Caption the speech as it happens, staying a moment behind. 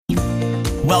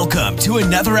Welcome to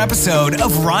another episode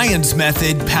of Ryan's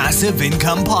Method Passive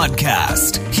Income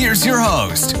Podcast. Here's your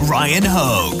host, Ryan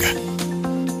Hogue.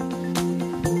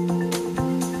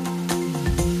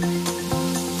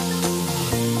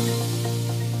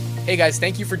 Hey guys,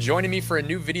 thank you for joining me for a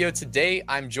new video today.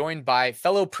 I'm joined by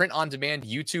fellow print-on-demand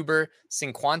YouTuber,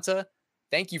 Cinquanta.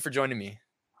 Thank you for joining me.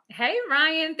 Hey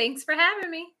Ryan, thanks for having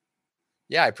me.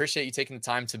 Yeah, I appreciate you taking the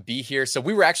time to be here. So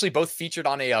we were actually both featured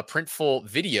on a Printful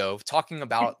video talking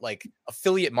about like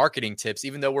affiliate marketing tips,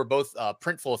 even though we're both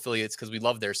Printful affiliates because we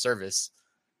love their service.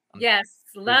 Yes,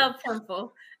 love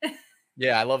Printful.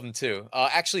 Yeah, I love them too.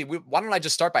 Actually, why don't I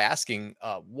just start by asking,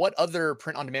 what other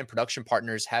print-on-demand production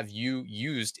partners have you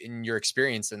used in your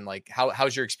experience, and like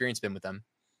how's your experience been with them?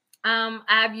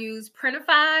 I've used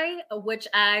Printify, which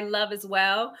I love as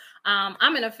well.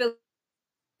 I'm an affiliate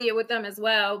with them as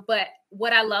well, but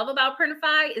what I love about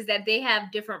Printify is that they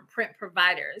have different print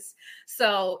providers.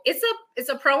 So it's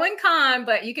a pro and con,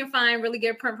 but you can find really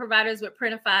good print providers with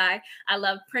Printify. I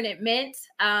love Printed Mint.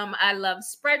 I love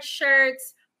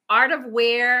Spreadshirts, Art of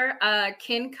Wear,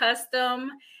 Ken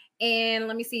Custom, and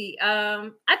let me see.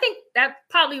 I think that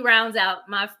probably rounds out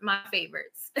my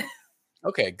favorites.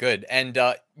 Okay, good. And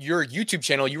your YouTube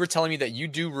channel, you were telling me that you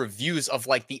do reviews of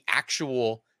like the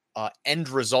actual end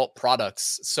result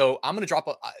products. So I'm going to drop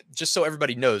just so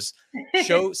everybody knows,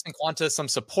 show Cinquanta some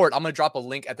support. I'm going to drop a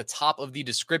link at the top of the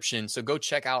description. So go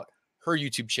check out her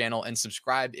YouTube channel and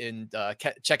subscribe and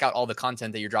check out all the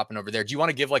content that you're dropping over there. Do you want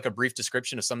to give like a brief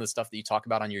description of some of the stuff that you talk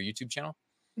about on your YouTube channel?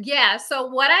 Yeah. So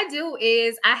what I do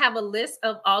is I have a list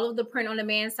of all of the print on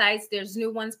demand sites. There's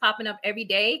new ones popping up every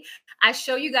day. I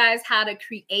show you guys how to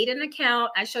create an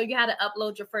account. I show you how to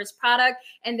upload your first product.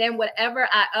 And then whatever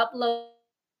I upload,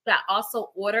 I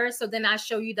also order. So then I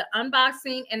show you the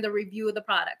unboxing and the review of the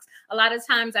products. A lot of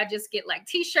times I just get like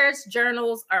t-shirts,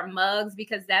 journals, or mugs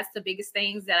because that's the biggest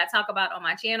things that I talk about on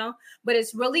my channel. But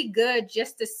it's really good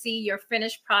just to see your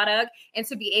finished product and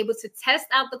to be able to test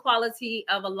out the quality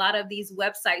of a lot of these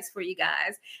websites for you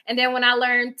guys. And then when I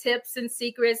learn tips and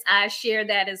secrets, I share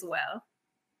that as well.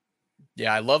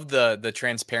 Yeah, I love the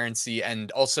transparency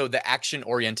and also the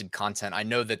action-oriented content. I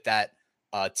know that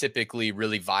typically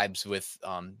really vibes with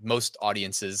most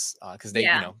audiences because they,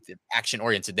 action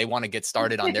oriented. They want to get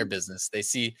started on their business. They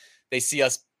see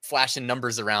us flashing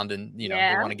numbers around, and they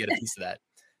want to get a piece of that.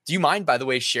 Do you mind, by the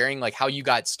way, sharing like how you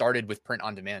got started with print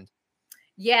on demand?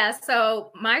 Yeah,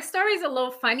 so my story is a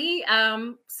little funny.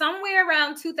 Somewhere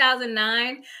around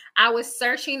 2009, I was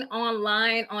searching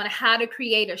online on how to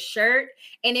create a shirt.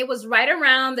 And it was right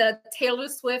around the Taylor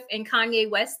Swift and Kanye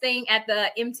West thing at the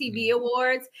MTV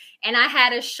Awards. And I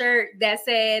had a shirt that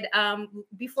said,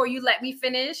 before you let me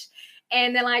finish.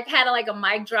 And then like had a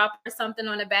mic drop or something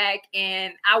on the back.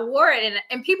 And I wore it.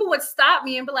 And people would stop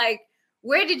me and be like,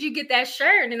 where did you get that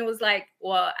shirt? And it was like,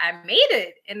 well, I made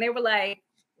it. And they were like,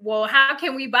 well, how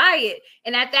can we buy it?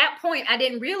 And at that point, I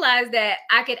didn't realize that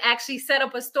I could actually set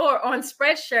up a store on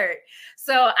Spreadshirt.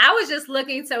 So I was just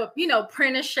looking to,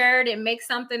 print a shirt and make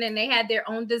something, and they had their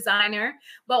own designer.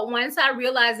 But once I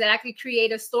realized that I could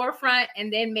create a storefront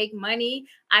and then make money,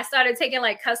 I started taking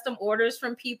like custom orders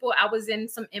from people. I was in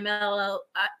some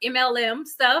MLM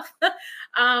stuff.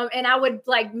 And I would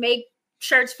like make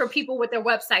shirts for people with their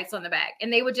websites on the back,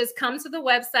 and they would just come to the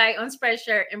website on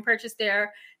Spreadshirt and purchase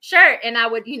their shirt, and I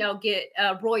would get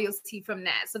a royalty from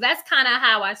that. So that's kind of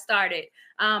how I started.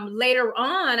 Later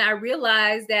on, I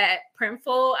realized that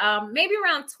Printful, maybe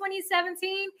around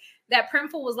 2017, that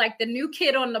Printful was like the new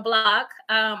kid on the block.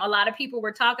 A lot of people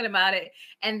were talking about it,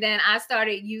 and then I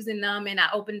started using them, and I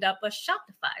opened up a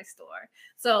Shopify store.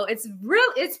 So it's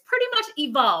pretty much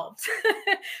evolved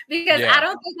because I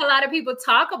don't think a lot of people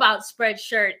talk about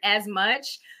Spreadshirt as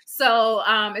much. So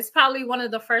it's probably one of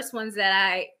the first ones that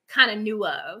I kind of knew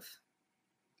of.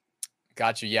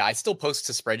 Gotcha. Yeah, I still post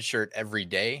to Spreadshirt every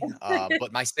day,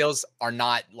 but my sales are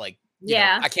not like,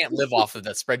 I can't live off of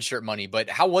the Spreadshirt money. But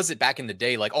how was it back in the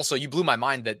day? Like, also, you blew my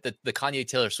mind that the Kanye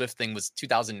Taylor Swift thing was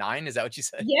 2009. Is that what you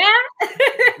said? Yeah.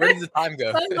 Where did the time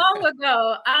go? So long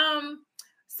ago.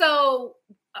 So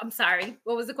I'm sorry.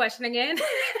 What was the question again?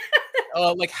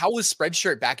 Like, how was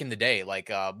Spreadshirt back in the day? Like,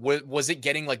 was it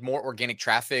getting like more organic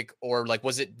traffic, or like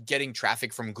was it getting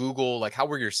traffic from Google? Like, how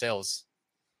were your sales?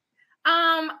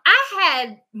 I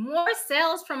had more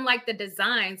sales from like the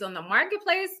designs on the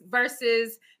marketplace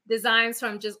versus designs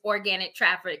from just organic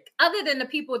traffic, other than the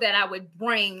people that I would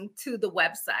bring to the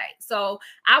website. So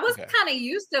I was kind of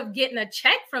used to getting a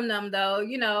check from them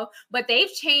though, but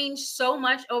they've changed so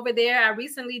much over there. I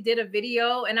recently did a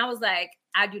video and I was like,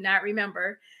 I do not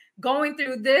remember going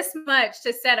through this much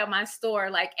to set up my store.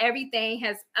 Like everything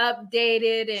has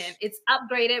updated and it's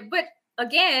upgraded, but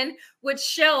again, which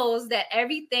shows that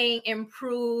everything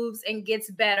improves and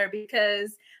gets better,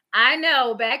 because I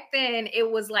know back then it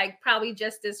was like probably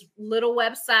just this little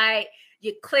website.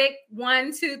 You click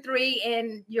 1, 2, 3,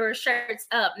 and your shirt's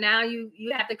up. Now you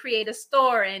have to create a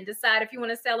store and decide if you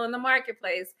want to sell on the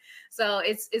marketplace. So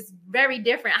it's very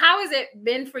different. How has it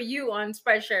been for you on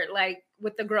Spreadshirt, like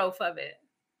with the growth of it?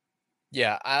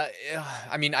 Yeah,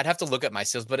 I mean, I'd have to look at my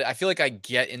sales, but I feel like I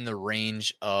get in the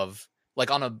range of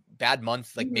like on a bad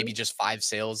month, like maybe Mhm. just 5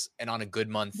 sales, and on a good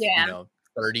month, Yeah,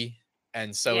 30.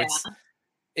 And so yeah.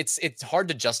 it's hard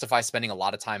to justify spending a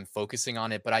lot of time focusing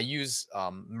on it, but I use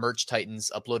Merch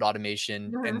Titans upload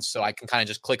automation, Mhm. and so I can kind of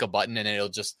just click a button and it'll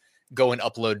just go and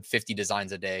upload 50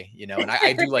 designs a day, and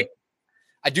I do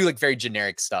like very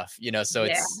generic stuff, so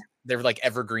Yeah. they're like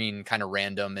evergreen kind of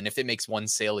random, and if it makes one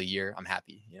sale a year, I'm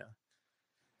happy.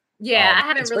 Yeah, I And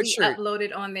haven't really Spreadshirt,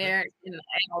 uploaded on there in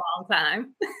a long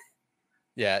time.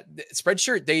 yeah,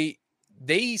 Spreadshirt,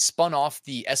 they spun off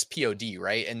the SPOD,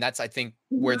 right? And that's, I think,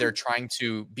 where they're Mhm. trying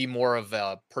to be more of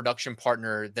a production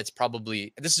partner. That's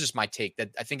probably, this is just my take, that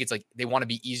I think it's like they want to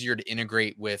be easier to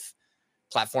integrate with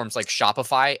platforms like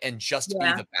Shopify and just be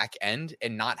Yeah. the back end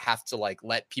and not have to like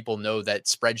let people know that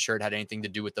Spreadshirt had anything to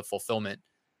do with the fulfillment.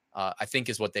 I think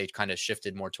is what they kind of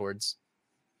shifted more towards.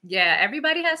 Yeah,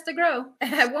 everybody has to grow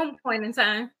at one point in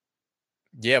time.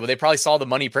 Yeah, but they probably saw the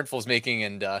money Printful's making,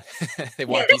 and they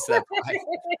want a piece of that pie.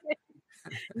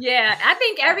 Yeah, I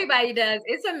think everybody does.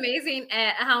 It's amazing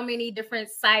at how many different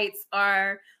sites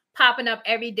are popping up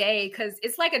every day, because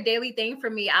it's like a daily thing for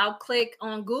me. I'll click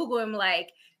on Google and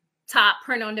like top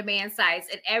print on demand sites.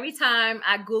 And every time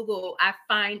I Google, I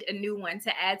find a new one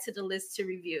to add to the list to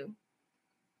review.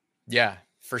 Yeah,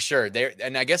 for sure. There,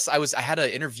 and I guess I had an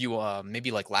interview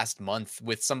maybe like last month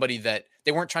with somebody that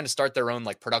they weren't trying to start their own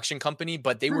like production company,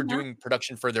 but they were Mhm. doing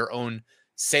production for their own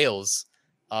sales.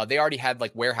 They already had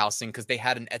like warehousing because they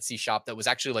had an Etsy shop that was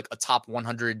actually like a top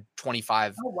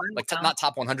 125, Oh, like wow. not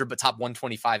top 100, but top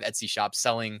 125 Etsy shop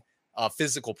selling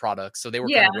physical products. So they were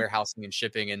kind Yeah. of warehousing and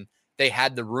shipping, and they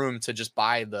had the room to just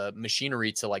buy the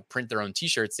machinery to like print their own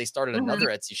t-shirts. They started Mhm. another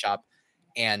Etsy shop,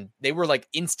 and they were like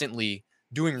instantly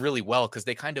doing really well because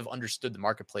they kind of understood the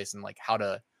marketplace and like how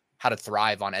to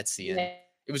thrive on Etsy. And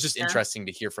it was just Yeah. interesting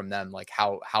to hear from them like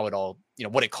how it all,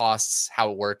 what it costs, how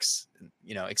it works,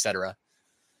 etc.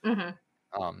 Mhm.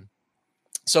 Um,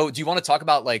 so do you want to talk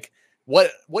about like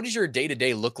what does your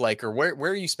day-to-day look like, or where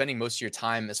are you spending most of your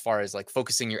time as far as like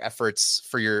focusing your efforts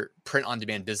for your print on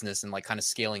demand business and like kind of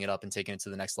scaling it up and taking it to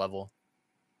the next level?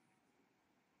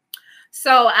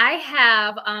 So I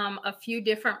have a few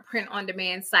different print on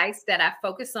demand sites that I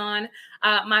focus on.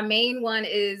 My main one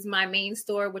is my main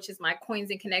store, which is my Coins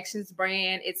and Connections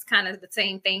brand. It's kind of the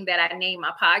same thing that I name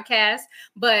my podcast.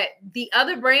 But the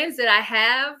other brands that I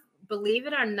have, believe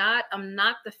it or not, I'm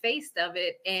not the face of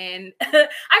it. And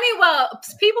I mean, well,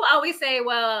 people always say,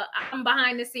 well, I'm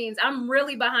behind the scenes. I'm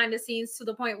really behind the scenes to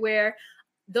the point where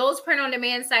those print on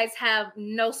demand sites have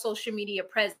no social media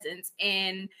presence,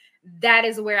 and that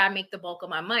is where I make the bulk of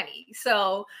my money.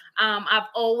 So I've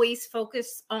always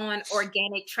focused on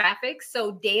organic traffic.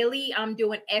 So daily I'm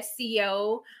doing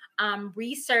SEO, I'm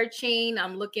researching,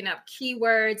 I'm looking up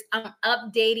keywords, I'm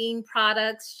updating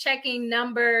products, checking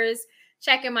numbers,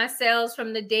 checking my sales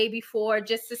from the day before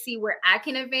just to see where I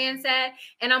can advance at.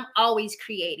 And I'm always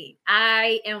creating.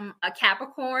 I am a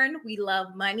Capricorn. We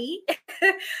love money.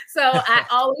 So I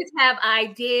always have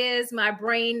ideas. My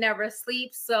brain never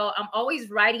sleeps. So I'm always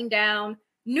writing down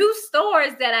new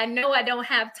stores that I know I don't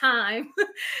have time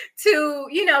to,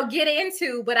 get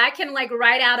into, but I can like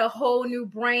write out a whole new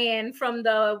brand from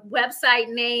the website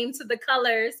name to the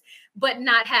colors, but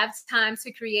not have time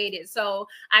to create it. So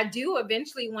I do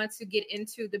eventually want to get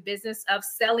into the business of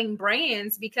selling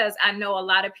brands, because I know a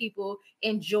lot of people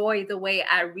enjoy the way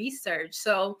I research.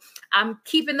 So I'm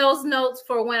keeping those notes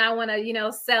for when I want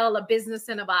to, sell a business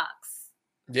in a box.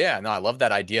 Yeah, no, I love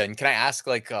that idea. And can I ask,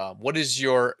 like, what is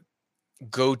your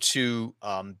go-to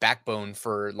backbone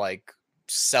for like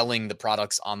selling the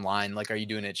products online? Like, are you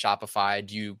doing it Shopify?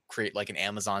 Do you create like an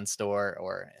Amazon store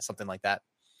or something like that?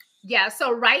 Yeah.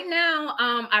 So right now,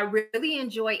 I really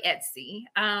enjoy Etsy.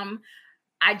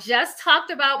 I just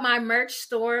talked about my merch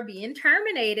store being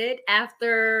terminated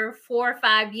after 4 or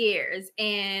 5 years.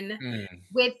 And Mm,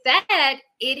 with that,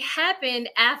 it happened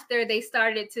after they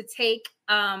started to take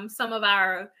some of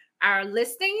our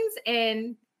listings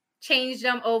and change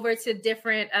them over to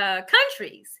different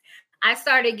countries. I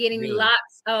started getting really?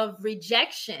 lots of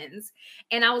rejections,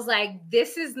 and I was like,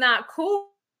 this is not cool,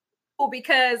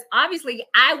 because obviously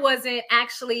I wasn't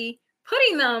actually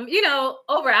putting them,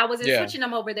 over. I wasn't Yeah. switching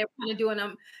them over. They were kind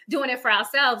of doing it for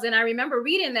ourselves. And I remember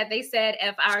reading that they said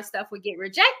if our stuff would get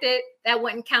rejected, that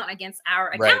wouldn't count against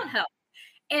our Right. account health.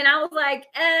 And I was like,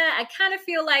 I kind of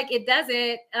feel like it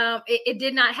doesn't, it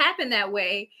did not happen that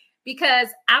way because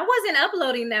I wasn't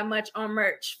uploading that much on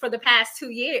merch for the past 2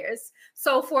 years.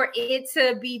 So for it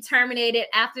to be terminated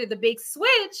after the big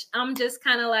switch, I'm just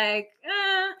kind of like,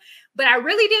 but I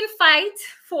really didn't fight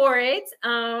for it.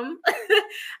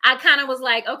 I kind of was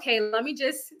like, okay, let me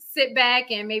just sit back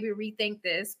and maybe rethink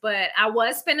this. But I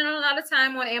was spending a lot of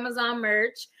time on Amazon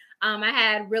merch. I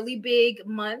had really big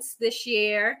months this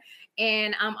year.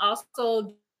 And I'm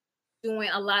also doing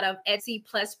a lot of Etsy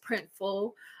plus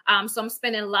Printful. So I'm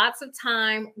spending lots of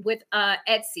time with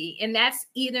Etsy, and that's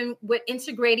even with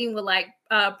integrating with like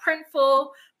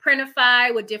Printful,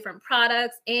 Printify with different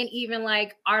products, and even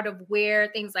like Art of Wear,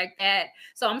 things like that.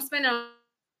 So I'm spending a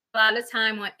lot of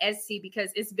time on Etsy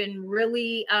because it's been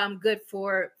really good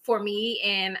for me,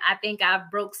 and I think I've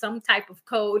broke some type of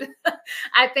code.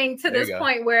 I think to There you this go.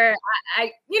 point where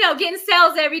I getting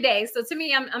sales every day. So to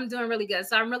me, I'm doing really good.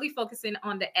 So I'm really focusing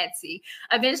on the Etsy.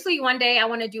 Eventually, one day I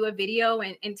want to do a video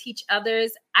and teach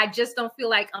others. I just don't feel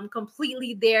like I'm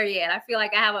completely there yet. I feel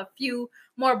like I have a few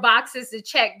more boxes to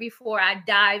check before I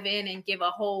dive in and give a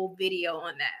whole video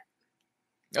on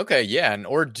that. Okay, yeah, and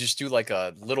or just do like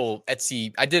a little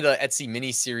Etsy. I did a Etsy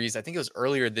mini series. I think it was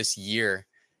earlier this year,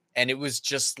 and it was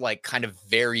just like kind of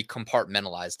very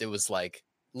compartmentalized. It was like,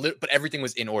 but everything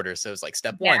was in order. So it was like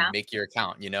step one, Yeah. make your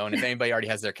account, and if anybody already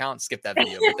has their account, skip that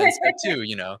video. But then step two,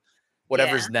 Yeah.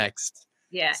 whatever's next.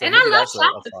 Yeah. So And maybe I that's a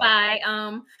love thought.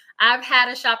 Shopify. I've had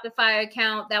a Shopify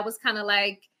account that was kind of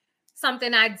like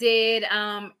something I did.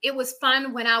 It was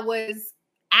fun when I was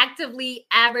actively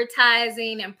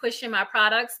advertising and pushing my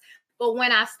products. But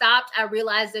when I stopped, I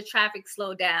realized the traffic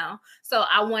slowed down. So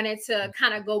I wanted to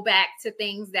kind of go back to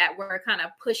things that were kind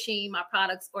of pushing my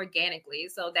products organically.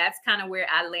 So that's kind of where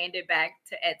I landed back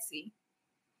to Etsy.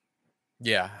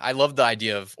 Yeah, I love the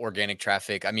idea of organic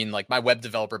traffic. I mean, like my web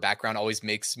developer background always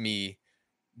makes me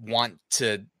want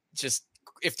to just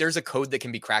if there's a code that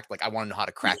can be cracked, like I want to know how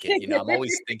to crack it. I'm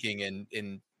always thinking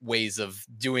in ways of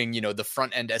doing, the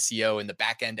front end SEO and the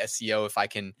back end SEO if I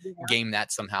can Yeah. game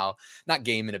that somehow. Not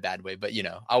game in a bad way, but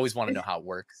I always want to know how it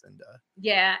works. And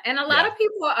Yeah. And a lot yeah. of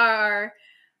people are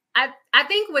I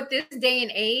think with this day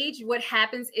and age, what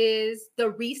happens is the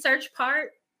research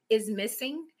part is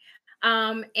missing.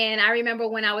 And I remember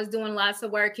when I was doing lots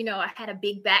of work, I had a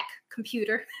big back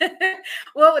computer.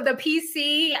 Well, with the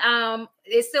PC,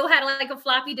 it still had like a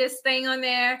floppy disk thing on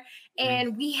there. Mhm.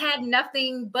 And we had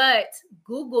nothing but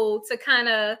Google to kind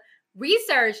of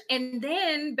research. And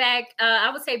then I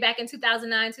would say back in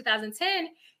 2009, 2010,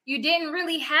 you didn't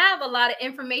really have a lot of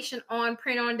information on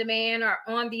print on demand or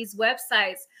on these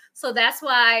websites. So that's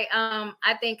why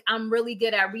I think I'm really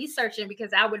good at researching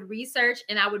because I would research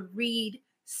and I would read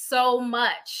so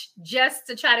much just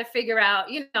to try to figure out,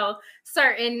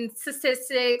 certain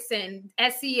statistics and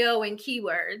SEO and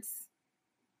keywords.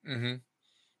 Hmm.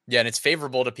 Yeah, and it's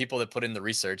favorable to people that put in the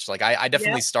research. Like I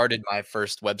definitely Yep. started my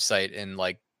first website in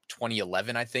like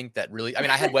 2011, I think that really, I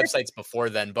mean, I had websites before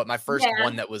then, but my first Yeah.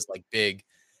 one that was like big.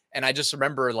 And I just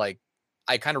remember like,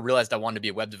 I kind of realized I wanted to be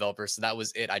a web developer. So that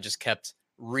was it. I just kept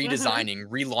Hmm. redesigning,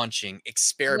 relaunching, Yeah.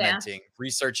 experimenting,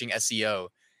 researching SEO.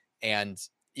 And,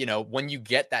 when you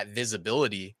get that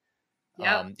visibility,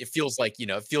 Yep. it feels like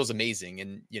it feels amazing,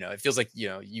 and it feels like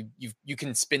you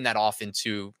can spin that off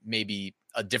into maybe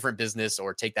a different business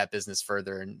or take that business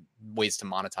further and ways to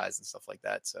monetize and stuff like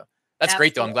that. So that's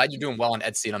great though. I'm glad you're Absolutely. doing well on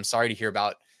Etsy, and I'm sorry to hear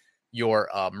about your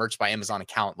merch by Amazon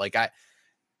account. Like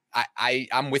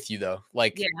I'm with you though.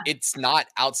 Like Yeah. it's not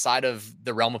outside of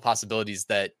the realm of possibilities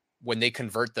that when they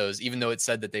convert those, even though it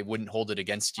said that they wouldn't hold it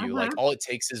against you, like Hmm. all it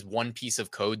takes is one piece of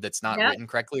code that's not Yep. written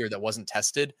correctly or that wasn't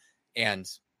tested, and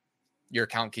your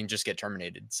account can just get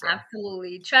terminated. So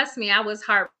Absolutely. Trust me, I was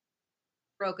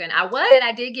heartbroken.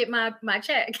 I did get my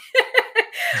check.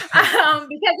 Because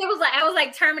it was like I was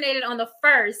like terminated on the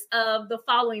first of the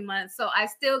following month. So I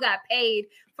still got paid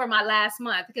for my last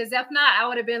month because if not, I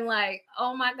would have been like,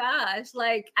 oh my gosh,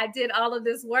 like I did all of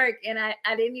this work and I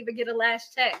didn't even get a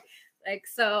last check. Like,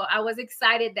 so I was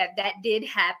excited that that did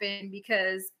happen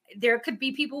because there could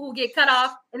be people who get cut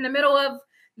off in the middle of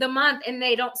the month and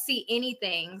they don't see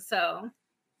anything. So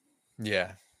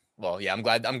yeah. Well, yeah,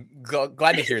 glad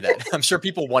to hear that. I'm sure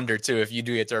people wonder too if you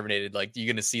do get terminated, like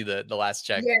you're gonna see the last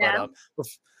check. But yeah.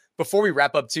 before we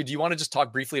wrap up too, do you want to just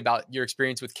talk briefly about your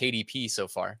experience with KDP so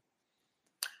far?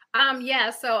 Yeah,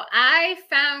 so I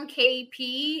found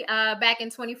KP back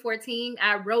in 2014.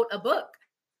 I wrote a book.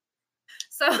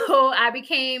 So I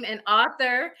became an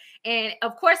author. And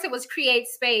of course, it was Create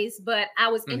Space, but I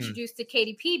was introduced to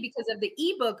KDP because of the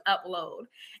ebook upload.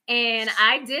 And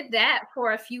I did that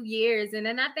for a few years. And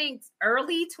then I think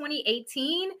early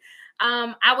 2018,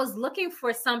 I was looking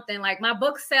for something. Like my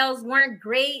book sales weren't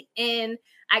great. And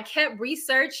I kept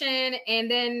researching.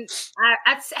 And then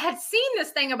I had seen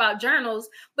this thing about journals,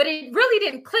 but it really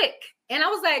didn't click. And I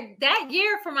was like, that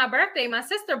year for my birthday, my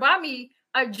sister bought me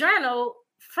a journal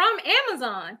from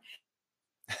Amazon.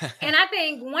 And I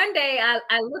think one day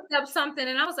I looked up something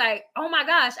and I was like, oh my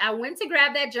gosh, I went to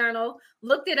grab that journal,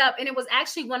 looked it up, and it was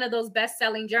actually one of those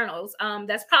best-selling journals.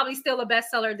 That's probably still a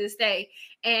bestseller this day.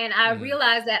 And I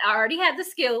realized that I already had the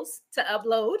skills to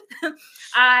upload.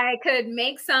 I could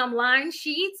make some line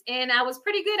sheets, and I was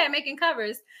pretty good at making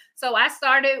covers. So I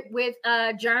started with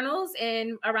journals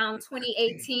in around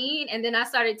 2018, and then I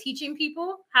started teaching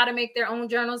people how to make their own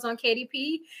journals on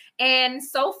KDP. And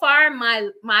so far,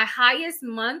 my highest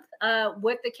month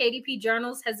with the KDP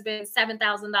journals has been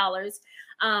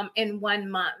 $7,000 in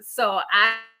 1 month. So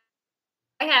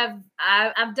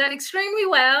I've done extremely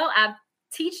well. I've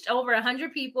taught over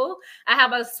 100 people. I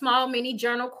have a small mini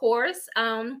journal course.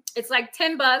 It's like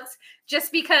 $10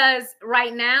 just because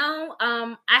right now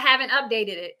I haven't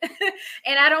updated it.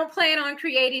 And I don't plan on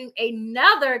creating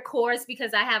another course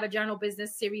because I have a journal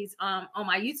business series on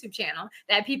my YouTube channel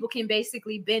that people can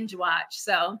basically binge watch.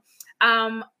 So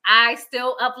I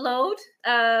still upload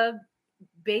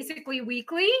basically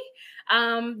weekly.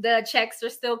 The checks are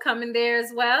still coming there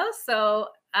as well. So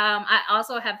I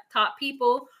also have taught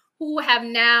people who have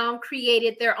now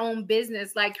created their own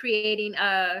business, like creating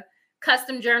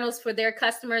custom journals for their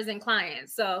customers and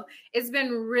clients. So it's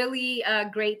been really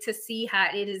great to see how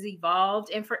it has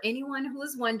evolved. And for anyone who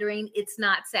is wondering, it's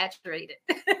not saturated.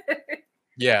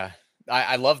 Yeah,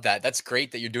 I love that. That's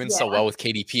great that you're doing so well with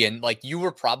KDP. And like you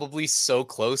were probably so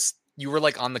close. You were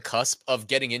like on the cusp of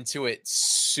getting into it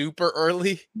super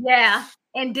early. Yeah.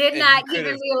 And did not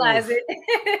even realize it.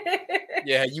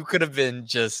 Yeah, you could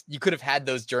have had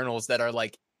those journals that are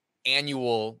like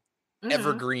annual,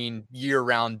 evergreen,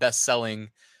 year-round best-selling,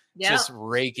 just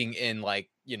raking in like,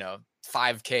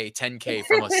 5K, 10K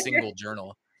from a single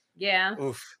journal. Yeah.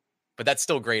 Oof. But that's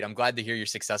still great. I'm glad to hear you're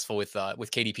successful with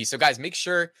KDP. So guys, make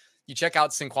sure you check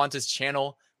out Cinquanta's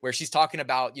channel where she's talking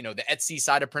about, the Etsy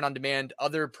side of print on demand,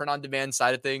 other print on demand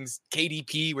side of things,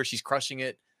 KDP where she's crushing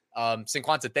it.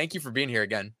 Cinquanta, thank you for being here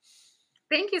again.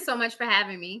 Thank you so much for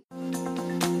having me.